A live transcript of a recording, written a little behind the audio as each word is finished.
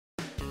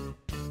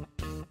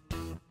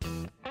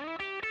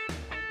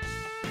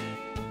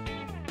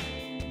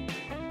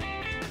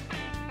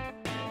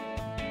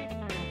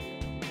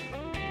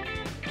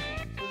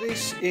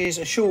This is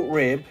a short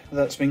rib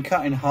that's been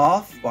cut in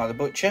half by the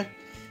butcher,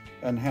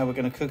 and how we're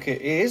going to cook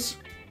it is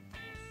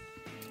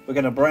we're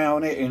going to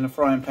brown it in a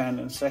frying pan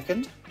in a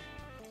second,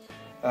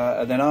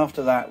 and then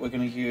after that we're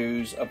going to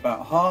use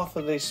about half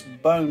of this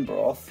bone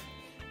broth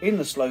in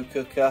the slow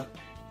cooker.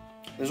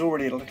 There's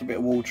already a little bit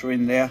of water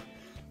in there,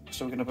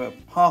 so we're going to put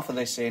half of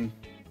this in,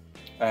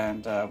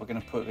 and we're going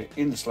to put it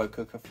in the slow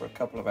cooker for a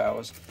couple of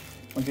hours.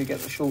 We're going to get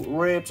the short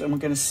ribs and we're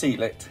going to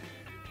seal it.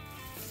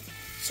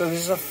 So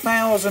there's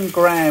 1,000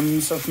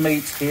 grams of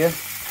meat here,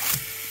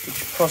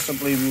 which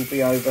possibly will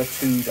be over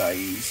 2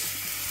 days.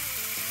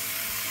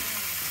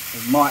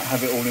 We might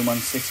have it all in one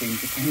sitting,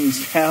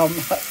 depends how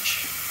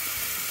much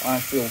I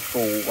feel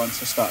full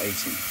once I start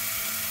eating.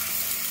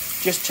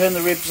 Just turn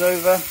the ribs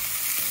over.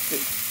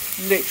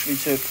 It literally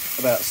took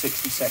about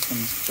 60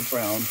 seconds to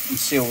brown and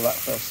seal that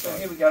first side. So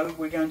here we go,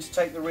 we're going to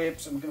take the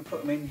ribs and we're going to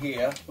put them in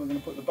here. We're going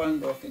to put the bone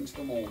broth into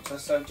the water,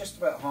 so just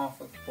about half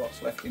of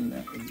what's left in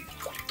there.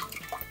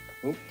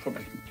 Oh,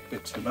 probably a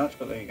bit too much,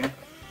 but there you go.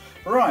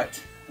 Right,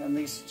 and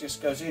this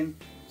just goes in,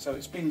 so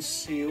it's been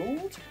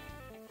sealed.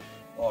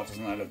 Oh,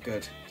 doesn't that look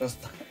good? Does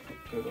that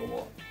look good or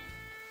what?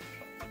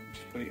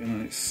 Just put it in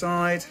on its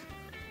side.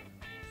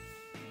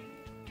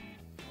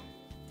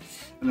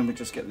 And then we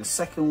just get the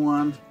second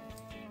one.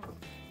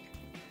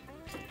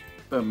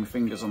 Burn my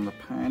fingers on the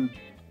pan.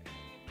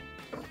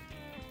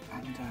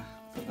 And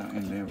put that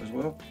in there as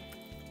well.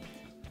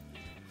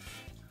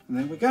 And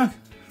there we go.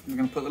 We're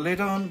going to put the lid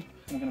on.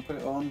 I'm going to put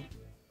it on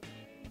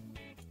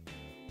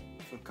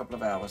for a couple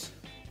of hours.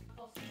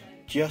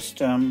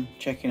 Just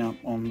checking up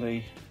on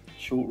the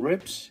short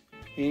ribs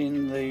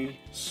in the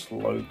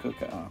slow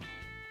cooker.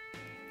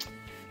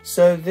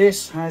 So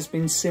this has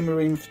been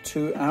simmering for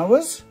 2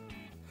 hours.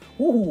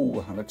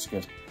 Ooh, that looks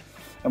good.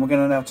 And we're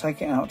going to now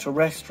take it out to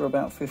rest for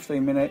about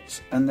 15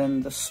 minutes, and then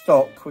the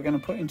stock we're going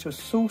to put into a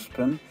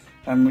saucepan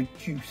and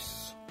reduce.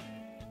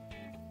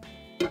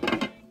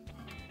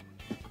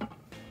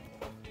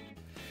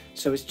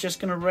 So it's just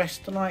going to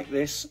rest like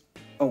this.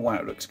 Oh wow,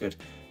 it looks good.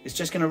 It's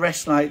just going to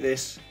rest like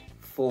this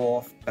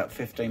for about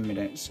 15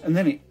 minutes, and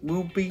then it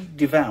will be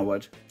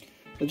devoured.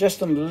 But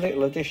just a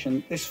little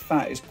addition, this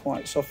fat is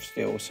quite soft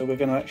still, so we're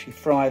going to actually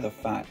fry the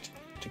fat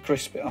to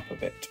crisp it up a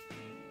bit.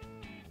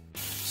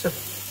 So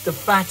the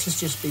fat has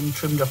just been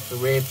trimmed off the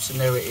ribs,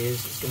 and there it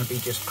is. It's going to be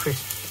just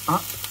crisped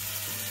up,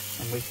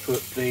 and we've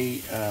put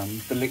the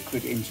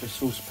liquid into a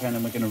saucepan,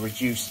 and we're going to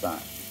reduce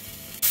that.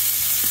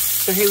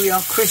 So here we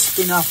are,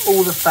 crisping up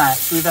all the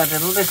fat. We've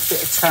added a little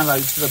bit of tallow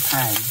to the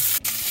pan.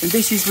 And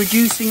this is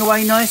reducing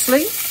away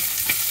nicely.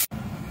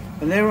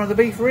 And there are the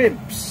beef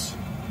ribs.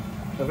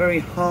 A very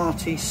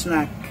hearty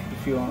snack,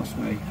 if you ask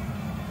me.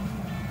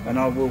 And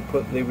I will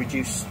put the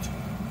reduced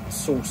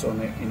sauce on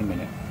it in a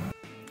minute.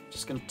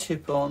 Just going to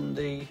tip on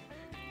the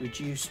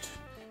reduced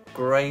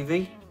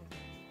gravy.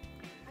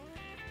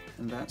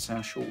 And that's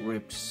our short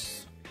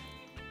ribs.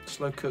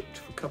 Slow cooked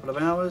for a couple of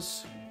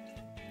hours.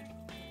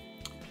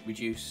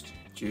 Reduced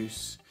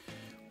juice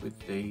with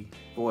the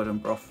boiling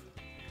broth,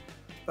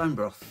 bone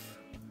broth,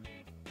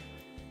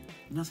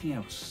 nothing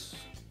else.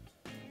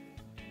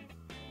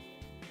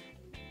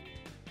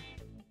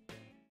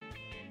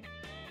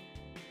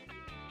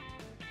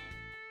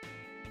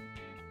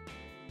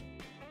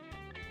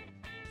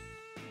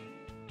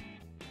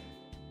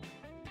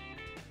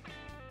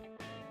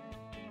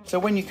 So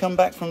when you come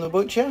back from the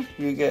butcher,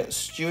 you get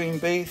stewing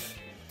beef.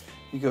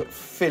 You got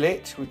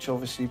fillet, which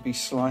obviously be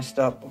sliced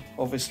up,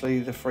 obviously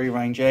the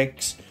free-range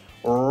eggs,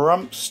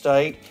 rump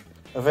steak,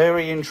 a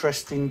very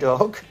interesting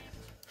dog,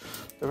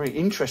 a very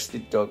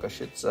interested dog I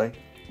should say,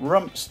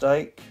 rump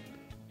steak,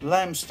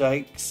 lamb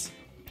steaks,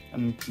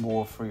 and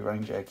more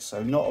free-range eggs.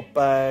 So not a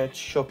bad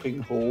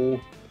shopping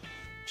haul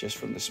just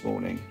from this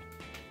morning.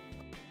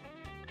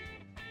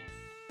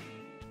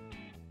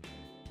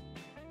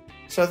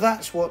 So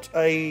that's what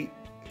a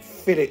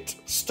fillet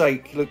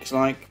steak looks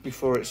like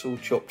before it's all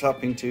chopped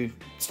up into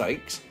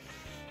steaks.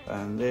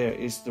 And there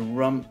is the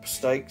rump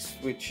steaks,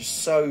 which is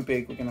so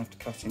big we're going to have to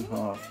cut in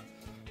half.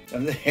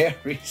 And there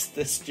is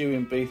the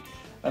stewing beef,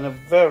 and a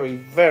very,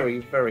 very,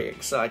 very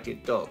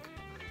excited dog.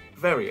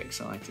 Very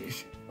excited.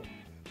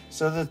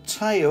 So the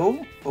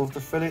tail of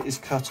the fillet is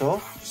cut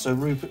off, so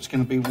Rupert's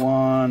going to be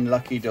one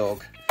lucky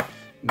dog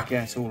and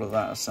get all of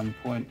that at some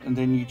point. And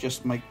then you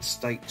just make the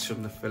steaks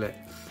from the fillet.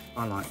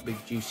 I like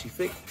big juicy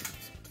thick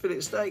fillet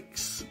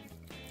steaks.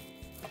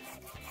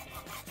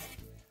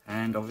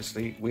 And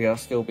obviously we are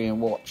still being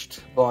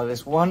watched by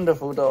this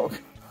wonderful dog.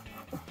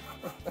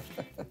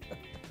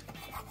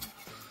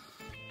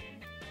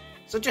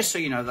 So just so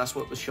you know, that's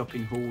what the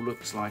shopping haul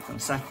looks like on a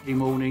Saturday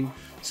morning.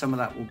 Some of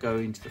that will go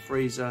into the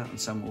freezer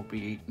and some will be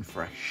eaten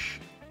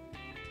fresh.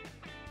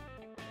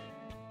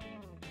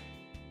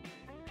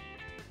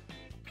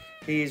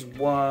 He is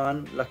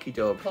one lucky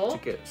dog to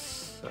get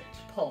such.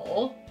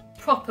 Paw,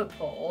 proper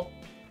paw.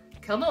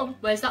 Come on,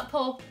 where's that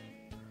paw?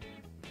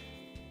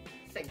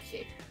 Thank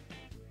you.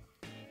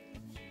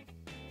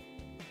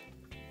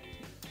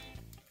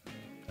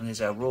 And there's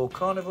our raw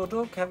carnivore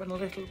dog having a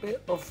little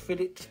bit of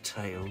fillet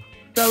tail.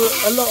 So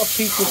a lot of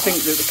people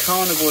think that the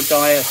carnivore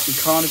diet and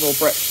carnivore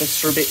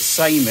breakfasts are a bit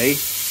samey.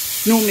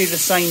 Normally the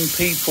same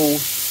people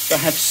that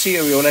have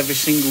cereal every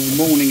single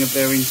morning of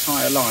their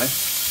entire life.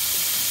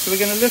 So we're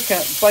going to look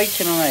at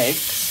bacon and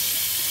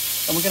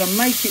eggs, and we're going to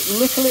make it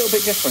look a little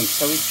bit different.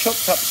 So we've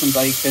chopped up some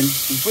bacon,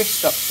 we've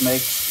whisked up some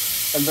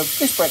eggs, and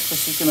this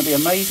breakfast is going to be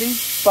amazing,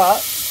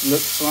 but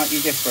looks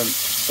slightly different.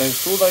 So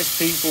for all those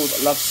people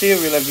that love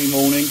cereal every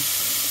morning,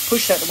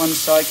 push that to one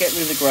side, get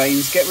rid of the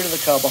grains, get rid of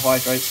the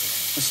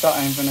carbohydrates, and start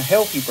having a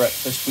healthy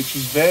breakfast, which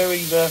is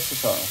very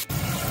versatile.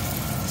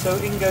 So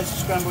in goes the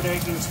scrambled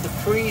egg into the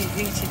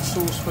preheated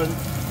saucepan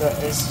that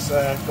has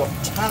got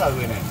tallow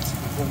in it.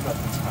 We've all got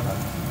the tallow.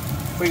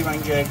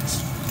 Free-range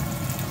eggs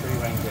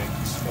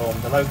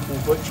from the local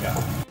butcher.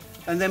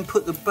 And then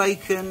put the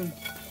bacon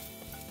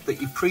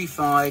that you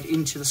pre-fried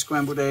into the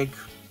scrambled egg,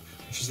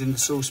 which is in the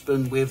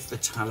saucepan with the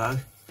tallow,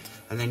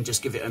 and then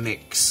just give it a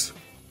mix.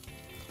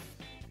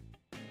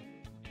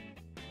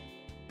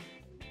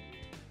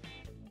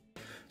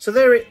 So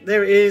there it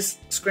is,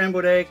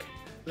 scrambled egg,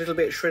 a little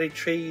bit of shredded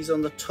cheese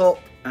on the top,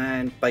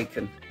 and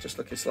bacon, just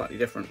looking slightly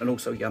different and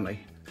also yummy.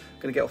 I'm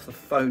gonna get off the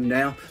phone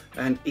now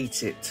and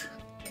eat it.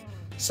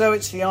 So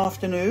it's the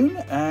afternoon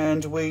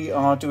and we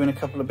are doing a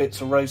couple of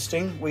bits of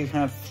roasting. We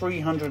have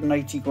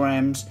 380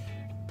 grams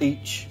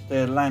each.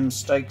 They're lamb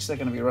steaks, they're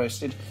gonna be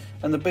roasted.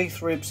 And the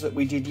beef ribs that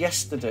we did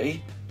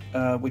yesterday,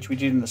 which we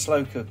did in the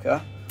slow cooker,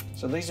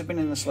 so these have been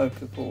in the slow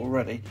cooker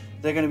already.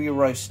 They're going to be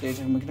roasted,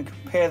 and we're going to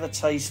compare the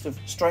taste of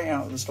straight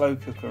out of the slow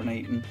cooker and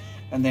eaten,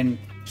 and then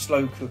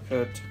slow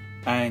cookered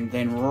and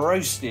then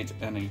roasted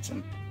and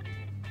eaten.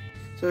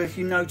 So if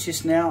you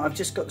notice now, I've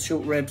just got the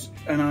short ribs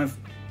and I've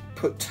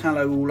put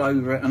tallow all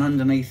over it and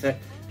underneath it,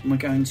 and we're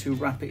going to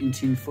wrap it in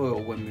tin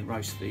foil when we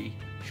roast the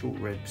short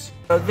ribs.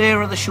 So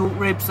there are the short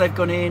ribs, they've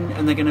gone in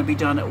and they're going to be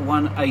done at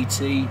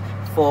 180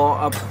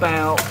 for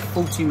about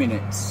 40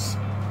 minutes.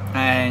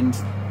 And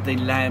the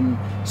lamb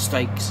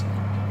steaks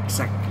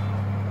exactly.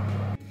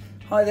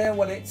 Hi there,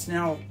 well it's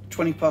now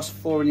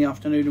 4:20 in the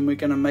afternoon and we're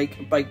going to make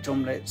a baked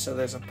omelette. So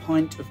there's a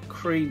pint of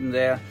cream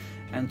there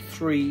and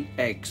 3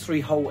 eggs, 3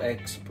 whole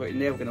eggs put in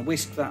there. We're going to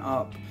whisk that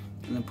up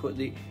and then put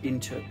it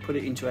into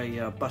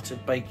a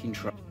buttered baking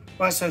tray.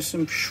 Right, so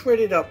some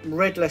shredded up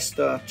red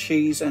Leicester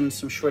cheese and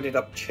some shredded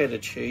up cheddar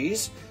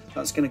cheese.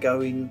 That's going to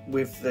go in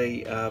with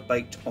the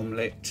baked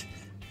omelette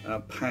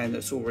pan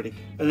that's already,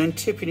 and then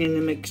tipping in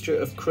the mixture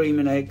of cream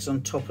and eggs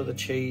on top of the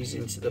cheese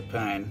into the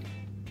pan.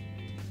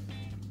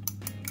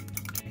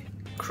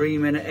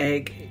 Cream and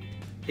egg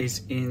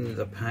is in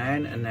the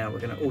pan, and now we're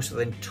going to also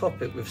then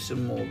top it with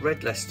some more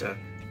red Leicester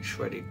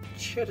shredded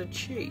cheddar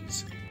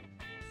cheese.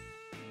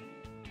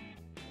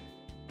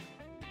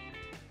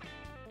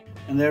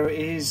 And there it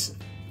is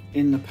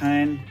in the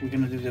pan. We're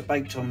going to do the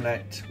baked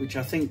omelette, which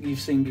I think you've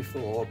seen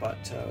before,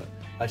 but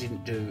I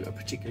didn't do a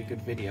particularly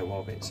good video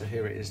of it, so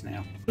here it is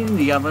now. In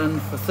the oven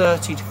for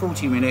 30 to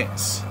 40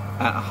 minutes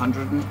at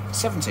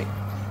 170.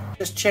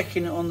 Just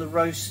checking on the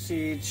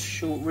roasted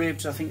short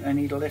ribs, I think they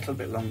need a little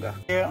bit longer.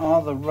 Here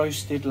are the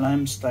roasted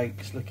lamb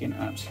steaks, looking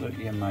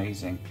absolutely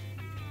amazing.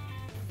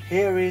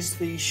 Here is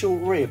the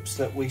short ribs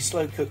that we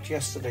slow cooked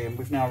yesterday and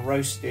we've now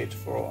roasted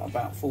for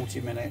about 40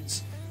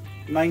 minutes,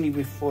 mainly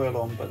with foil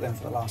on, but then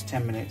for the last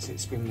 10 minutes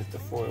it's been with the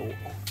foil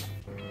off.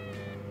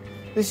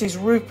 This is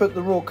Rupert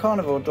the Raw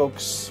Carnivore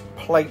Dog's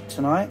plate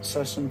tonight.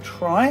 So some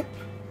tripe,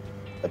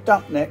 a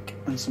duck neck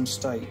and some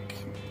steak.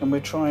 And we're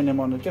trying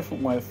them on a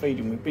different way of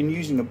feeding. We've been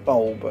using a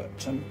bowl,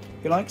 but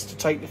he likes to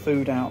take the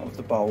food out of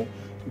the bowl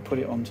and put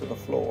it onto the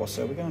floor.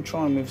 So we're going to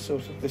try him with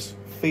sort of this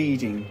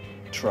feeding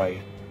tray.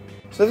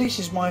 So this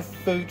is my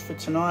food for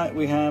tonight.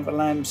 We have a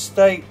lamb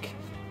steak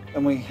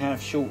and we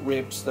have short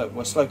ribs that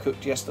were slow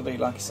cooked yesterday,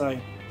 like I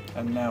say,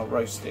 and now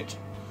roasted.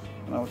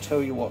 And I'll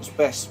tell you what's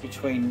best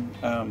between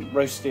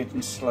roasted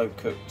and slow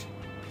cooked.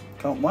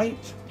 Can't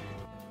wait.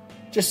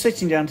 Just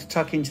sitting down to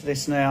tuck into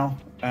this now,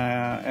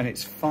 and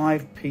it's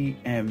 5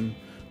 p.m.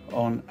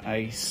 on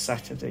a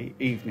Saturday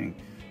evening.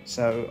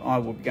 So I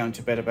will be going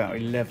to bed about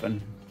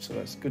 11, so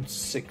that's a good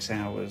 6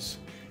 hours.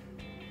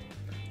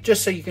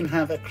 Just so you can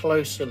have a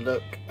closer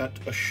look at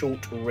a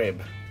short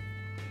rib.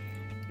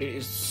 It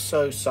is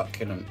so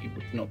succulent, you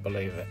would not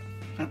believe it.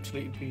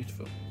 Absolutely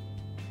beautiful.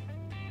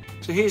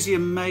 So here's the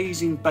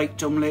amazing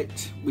baked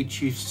omelette,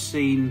 which you've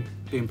seen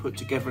being put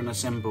together and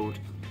assembled.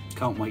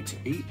 Can't wait to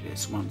eat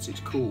this once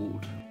it's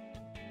cooled.